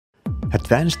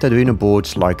Advanced Arduino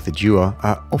boards like the Due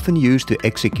are often used to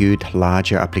execute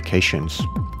larger applications.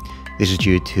 This is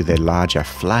due to their larger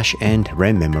flash and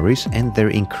RAM memories and their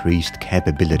increased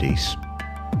capabilities.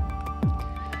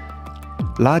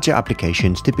 Larger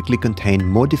applications typically contain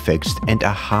more defects and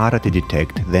are harder to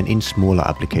detect than in smaller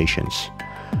applications.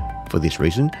 For this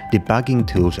reason, debugging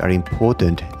tools are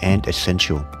important and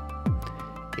essential.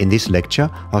 In this lecture,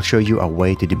 I'll show you a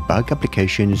way to debug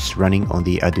applications running on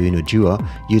the Arduino Due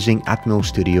using Atmel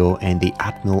Studio and the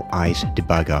Atmel ICE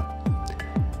debugger.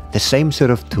 The same sort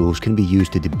of tools can be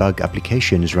used to debug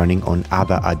applications running on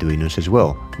other Arduinos as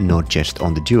well, not just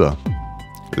on the Due.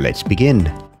 Let's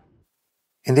begin!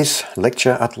 In this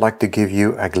lecture, I'd like to give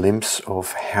you a glimpse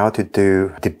of how to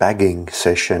do a debugging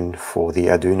session for the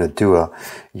Arduino Due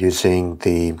using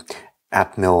the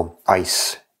Atmel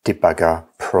ICE debugger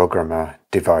programmer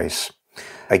device.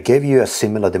 I gave you a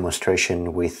similar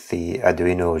demonstration with the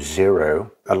Arduino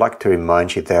Zero. I'd like to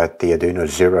remind you that the Arduino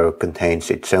Zero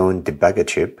contains its own debugger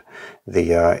chip, the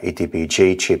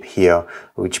EDBG chip here,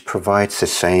 which provides the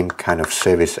same kind of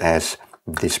service as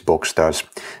this box does,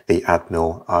 the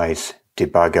Atmel ICE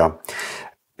debugger.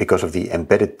 Because of the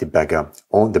embedded debugger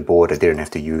on the board, I didn't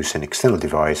have to use an external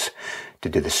device to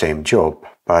do the same job.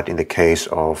 But in the case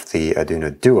of the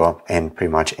Arduino Due and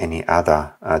pretty much any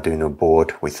other Arduino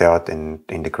board without an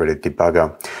integrated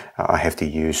debugger, I have to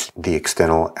use the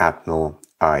external Atmel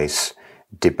ICE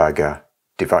debugger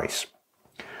device.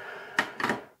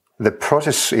 The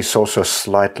process is also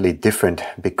slightly different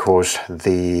because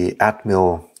the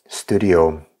Atmel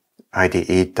Studio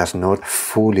IDE does not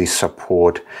fully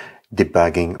support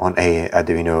debugging on a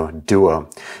Arduino Due,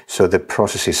 so the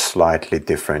process is slightly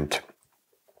different.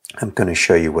 I'm going to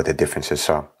show you what the differences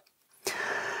are.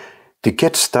 To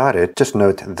get started, just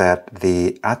note that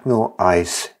the Atmel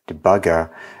ICE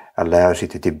debugger allows you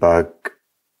to debug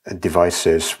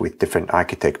devices with different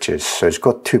architectures. So it's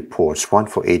got two ports, one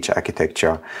for each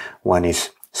architecture. One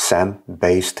is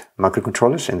SAM-based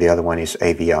microcontrollers and the other one is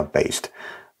AVR-based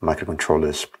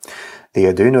microcontrollers. The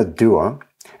Arduino Due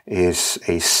is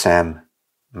a SAM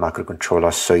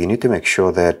microcontroller, so you need to make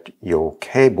sure that your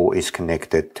cable is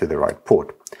connected to the right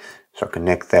port. So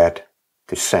connect that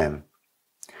to SAM.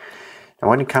 Now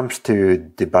when it comes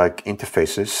to debug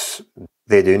interfaces,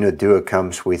 the Arduino Due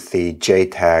comes with the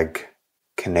JTAG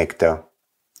connector,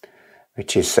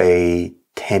 which is a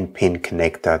 10-pin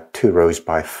connector, 2 rows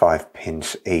by 5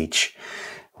 pins each,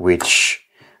 which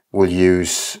will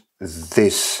use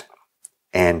this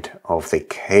end of the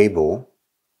cable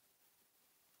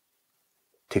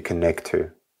to connect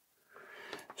to.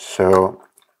 So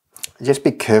just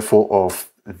be careful of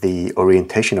the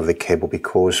orientation of the cable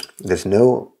because there's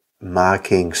no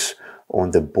markings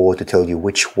on the board to tell you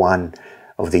which one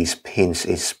of these pins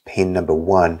is pin number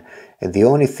 1, and the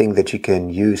only thing that you can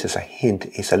use as a hint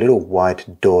is a little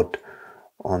white dot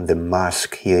on the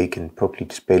mask here. You can probably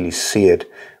just barely see it,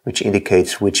 which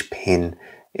indicates which pin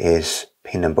is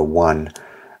pin number 1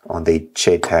 on the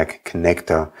JTAG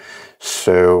connector.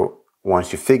 So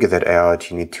once you figure that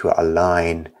out, you need to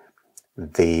align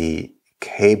the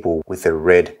cable with the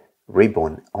red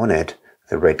ribbon on it,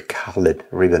 the red colored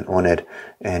ribbon on it,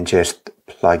 and just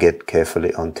plug it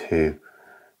carefully onto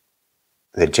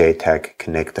the JTAG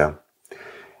connector.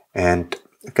 And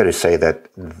I've got to say that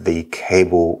the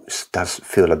cable does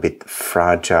feel a bit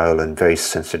fragile and very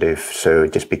sensitive, so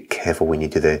just be careful when you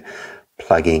do the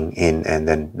plugging in and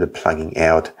then the plugging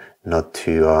out, not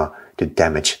to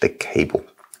damage the cable.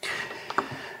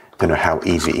 Don't know how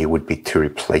easy it would be to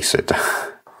replace it.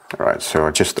 All right, so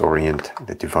I just orient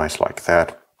the device like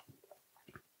that.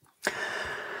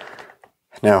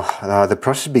 Now, the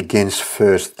process begins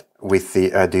first with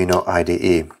the Arduino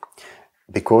IDE.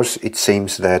 Because it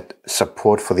seems that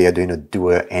support for the Arduino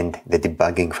Due and the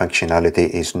debugging functionality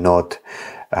is not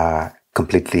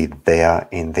completely there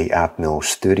in the Atmel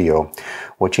Studio,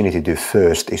 what you need to do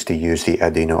first is to use the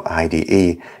Arduino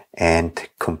IDE and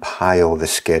compile the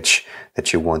sketch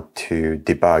that you want to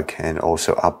debug and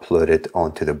also upload it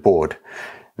onto the board.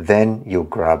 Then you'll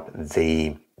grab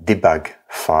the debug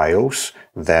files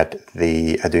that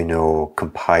the Arduino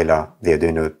compiler, the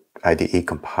Arduino IDE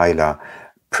compiler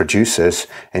produces,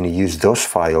 and you use those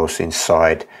files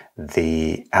inside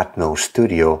the Atmel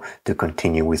Studio to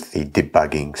continue with the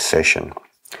debugging session.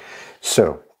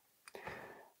 So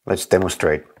let's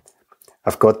demonstrate.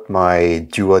 I've got my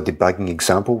Due debugging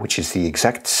example, which is the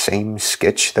exact same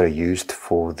sketch that I used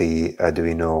for the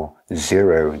Arduino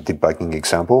Zero debugging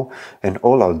example, and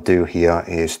all I'll do here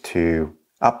is to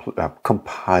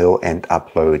compile and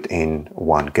upload in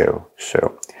one go.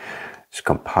 So let's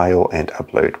compile and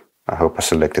upload. I hope I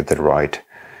selected the right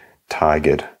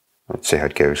target. Let's see how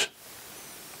it goes.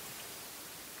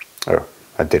 Oh,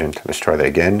 I didn't. Let's try that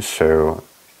again. So,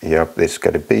 yep, there's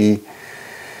got to be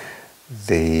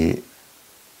the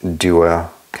Due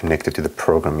connected to the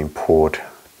programming port,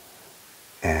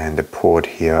 and the port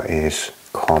here is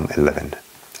COM11.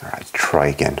 All right, try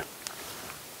again.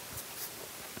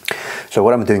 So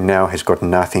what I'm doing now has got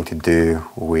nothing to do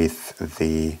with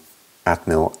the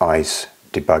Atmel ICE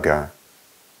debugger.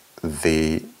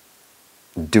 The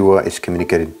Due is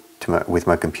communicated with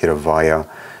my computer via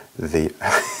the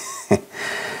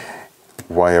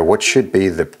what should be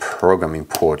the programming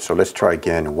port. So let's try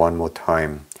again one more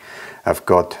time. I've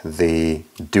got the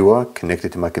Due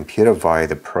connected to my computer via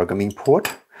the programming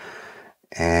port,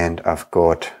 and I've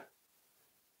got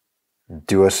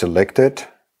Due selected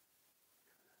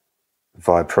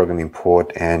via programming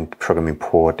port, and programming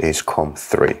port is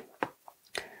COM3.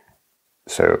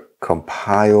 So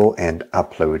compile and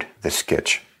upload the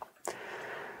sketch.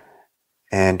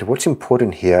 And what's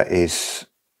important here is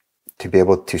to be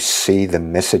able to see the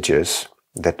messages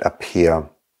that appear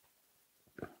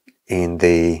in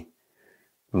the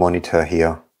monitor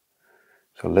here.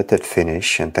 So let that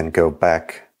finish and then go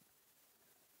back.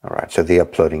 All right, so the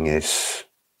uploading is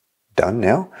done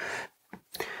now.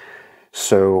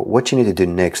 So what you need to do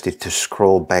next is to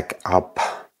scroll back up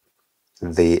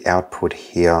the output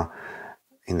here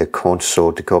in the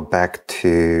console to go back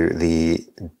to the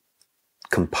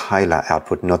compiler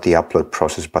output, not the upload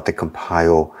process, but the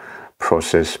compile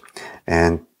process.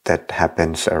 And that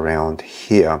happens around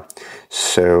here.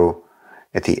 So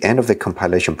at the end of the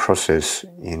compilation process,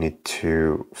 you need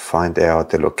to find out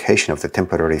the location of the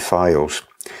temporary files.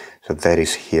 So that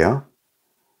is here.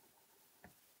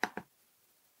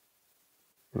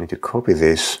 You need to copy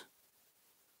this.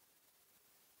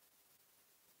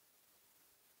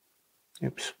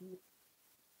 Oops.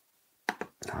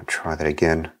 I'll try that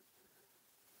again.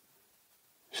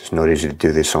 It's not easy to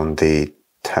do this on the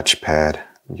touchpad.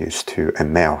 I'm used to a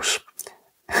mouse.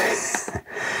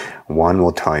 One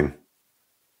more time.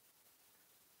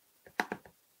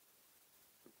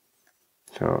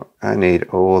 So I need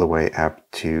all the way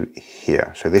up to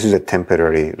here. So this is a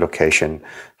temporary location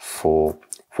for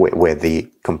where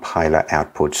the compiler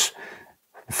outputs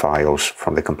files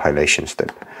from the compilation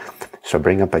step. So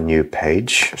bring up a new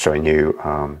page, so a new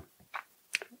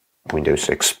Windows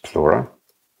Explorer.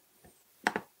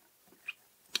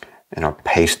 And I'll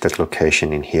paste that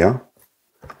location in here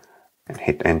and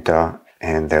hit enter,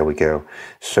 and there we go.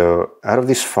 So out of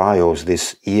these files,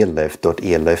 this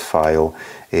elf.elf file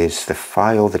is the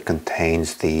file that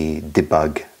contains the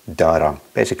debug data.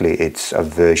 Basically, it's a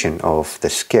version of the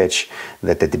sketch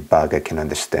that the debugger can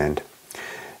understand.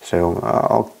 So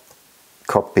I'll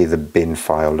copy the bin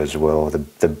file as well,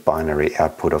 the binary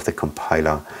output of the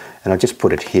compiler, and I'll just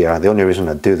put it here. The only reason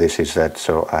I do this is that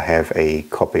so I have a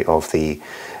copy of the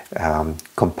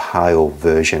compile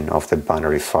version of the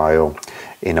binary file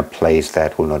in a place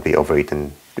that will not be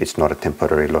overwritten. It's not a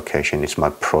temporary location, it's my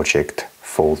project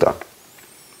folder.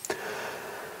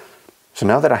 So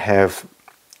now that I have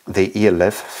the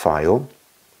ELF file,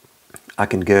 I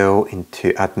can go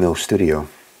into Atmel Studio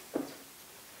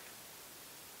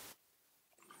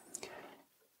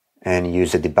and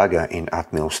use the debugger in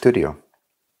Atmel Studio.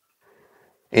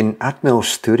 In Atmel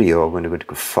Studio, I'm going to go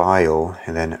to File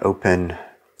and then Open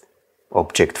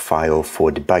Object File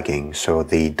for Debugging. So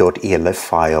the .elf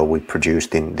file we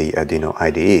produced in the Arduino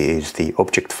IDE is the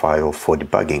object file for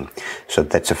debugging. So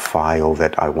that's a file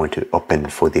that I want to open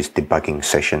for this debugging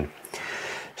session.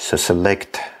 So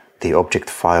select the object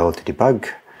file to debug.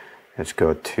 Let's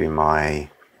go to my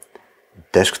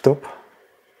desktop.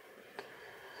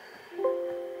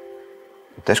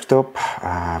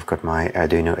 I've got my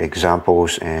Arduino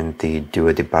examples and the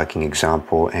Due debugging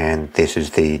example, and this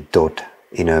is the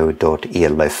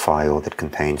 .elf file that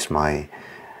contains my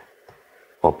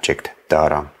object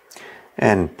data.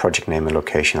 And project name and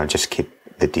location, I'll just keep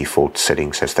the default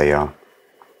settings as they are.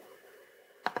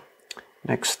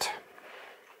 Next.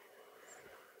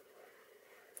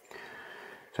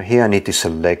 So here I need to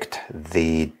select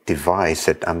the device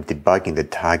that I'm debugging, the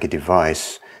target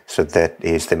device. So that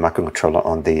is the microcontroller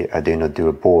on the Arduino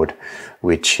Due board,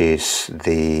 which is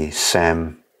the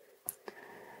SAM3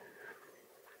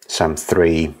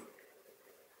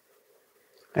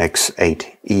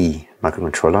 X8E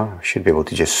microcontroller. I should be able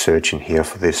to just search in here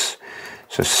for this.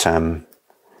 So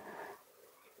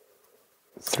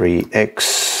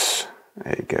SAM3X,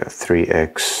 there you go,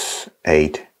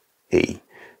 3X8E.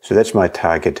 So that's my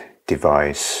target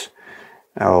device.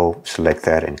 I'll select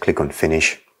that and click on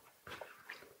Finish.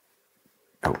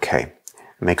 Okay,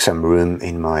 make some room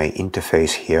in my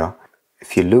interface here.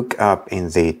 If you look up in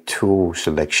the tool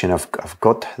selection, I've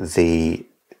got the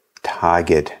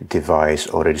target device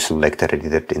already selected. I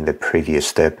did it in the previous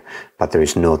step, but there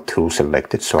is no tool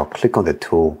selected. So I'll click on the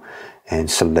tool and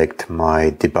select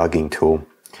my debugging tool.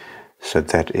 So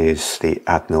that is the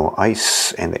Atmel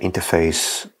ICE, and the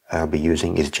interface I'll be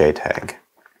using is JTAG.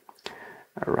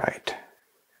 All right.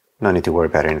 No need to worry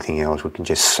about anything else. We can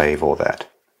just save all that.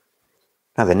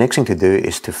 Now the next thing to do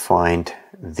is to find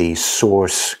the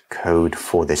source code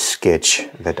for the sketch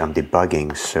that I'm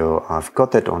debugging. So I've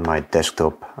got that on my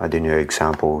desktop, Arduino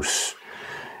examples,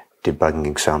 debugging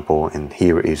example, and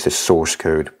here is the source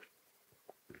code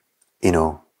in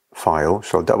a file.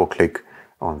 So I'll double click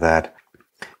on that,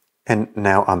 and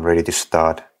now I'm ready to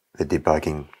start the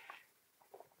debugging.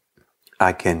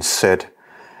 I can set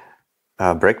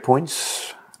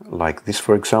breakpoints like this,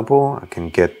 for example. I can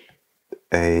get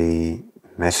a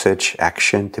message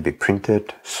action to be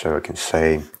printed, so I can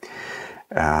say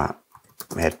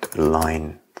at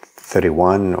line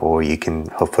 31, or you can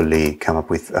hopefully come up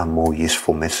with a more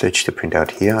useful message to print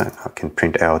out here. I can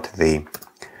print out the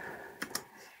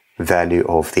value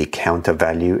of the counter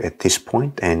value at this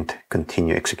point and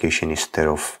continue execution instead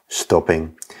of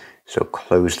stopping. So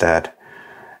close that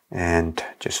and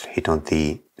just hit on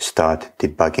the start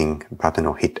debugging button,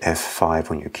 or hit F5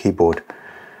 on your keyboard.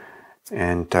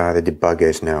 And the debugger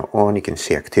is now on. You can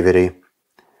see activity.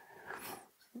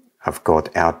 I've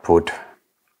got output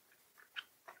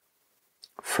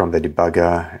from the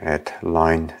debugger at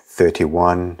line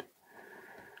 31.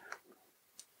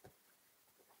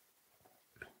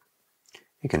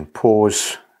 You can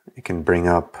pause. You can bring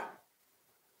up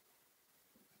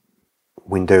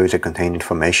windows that contain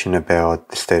information about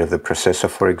the state of the processor,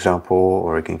 for example,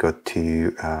 or you can go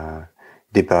to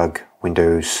debug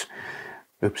windows.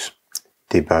 Oops.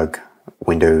 Debug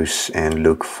windows and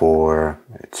look for,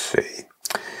 let's see,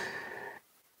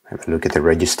 have a look at the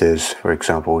registers, for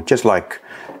example. Just like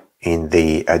in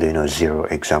the Arduino Zero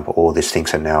example, all these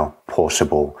things are now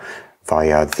possible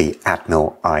via the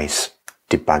Atmel ICE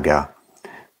debugger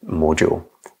module.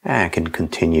 And I can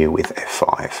continue with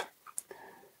F5.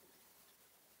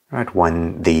 Right,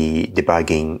 when the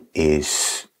debugging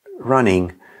is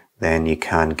running, then you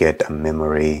can get a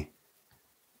memory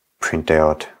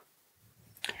printout.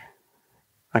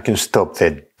 I can stop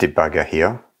the debugger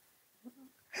here,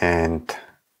 and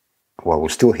while we're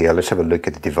still here, let's have a look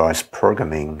at the device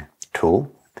programming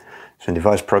tool. So in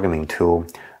device programming tool,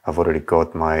 I've already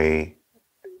got my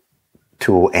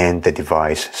tool and the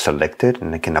device selected,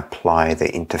 and I can apply the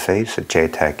interface, the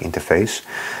JTAG interface,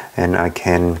 and I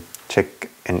can check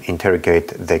and interrogate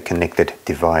the connected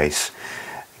device,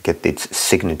 get its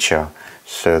signature.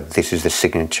 So this is the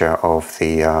signature of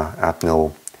the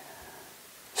Atmel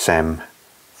SAM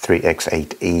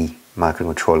 3X8E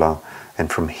microcontroller,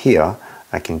 and from here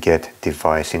I can get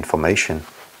device information.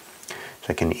 So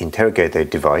I can interrogate the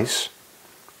device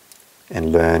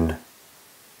and learn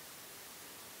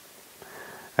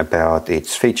about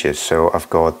its features. So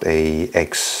I've got a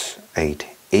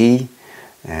X8E,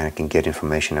 and I can get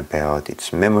information about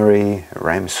its memory,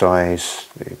 RAM size,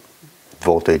 the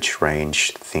voltage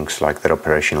range, things like that,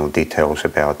 operational details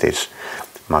about this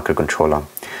microcontroller.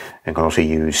 I can also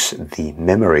use the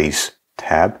Memories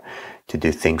tab to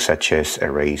do things such as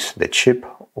erase the chip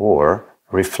or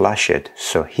reflash it.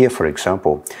 So here, for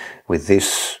example, with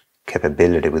this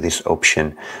capability, with this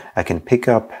option, I can pick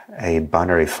up a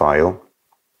binary file,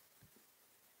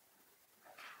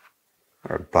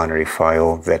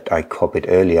 that I copied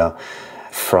earlier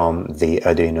from the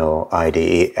Arduino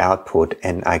IDE output,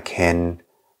 and I can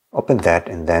open that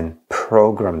and then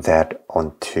program that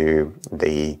onto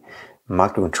the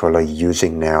microcontroller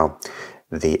using now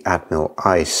the Atmel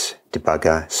ICE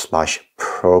debugger /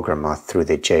 programmer through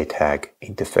the JTAG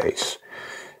interface.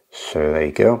 So there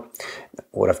you go.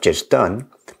 What I've just done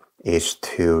is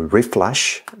to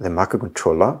reflash the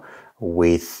microcontroller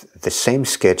with the same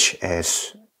sketch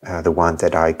as the one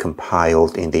that I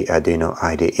compiled in the Arduino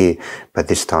IDE, but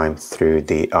this time through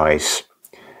the ICE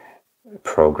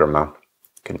programmer.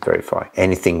 You can verify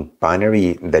anything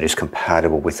binary that is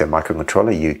compatible with the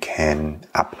microcontroller. You can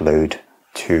upload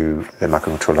to the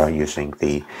microcontroller using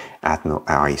the Atmel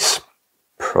ICE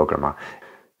programmer.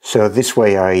 So this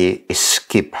way I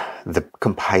skip the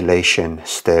compilation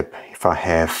step. If I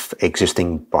have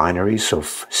existing binaries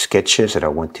of sketches that I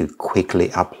want to quickly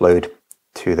upload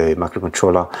to the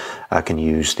microcontroller, I can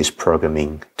use this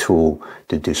programming tool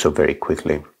to do so very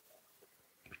quickly.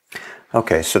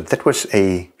 Okay, so that was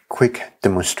a quick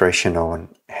demonstration on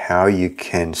how you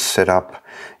can set up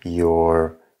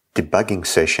your debugging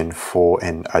session for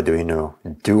an Arduino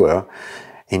Due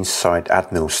inside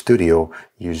Atmel Studio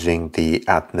using the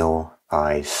Atmel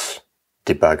ICE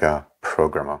debugger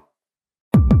programmer.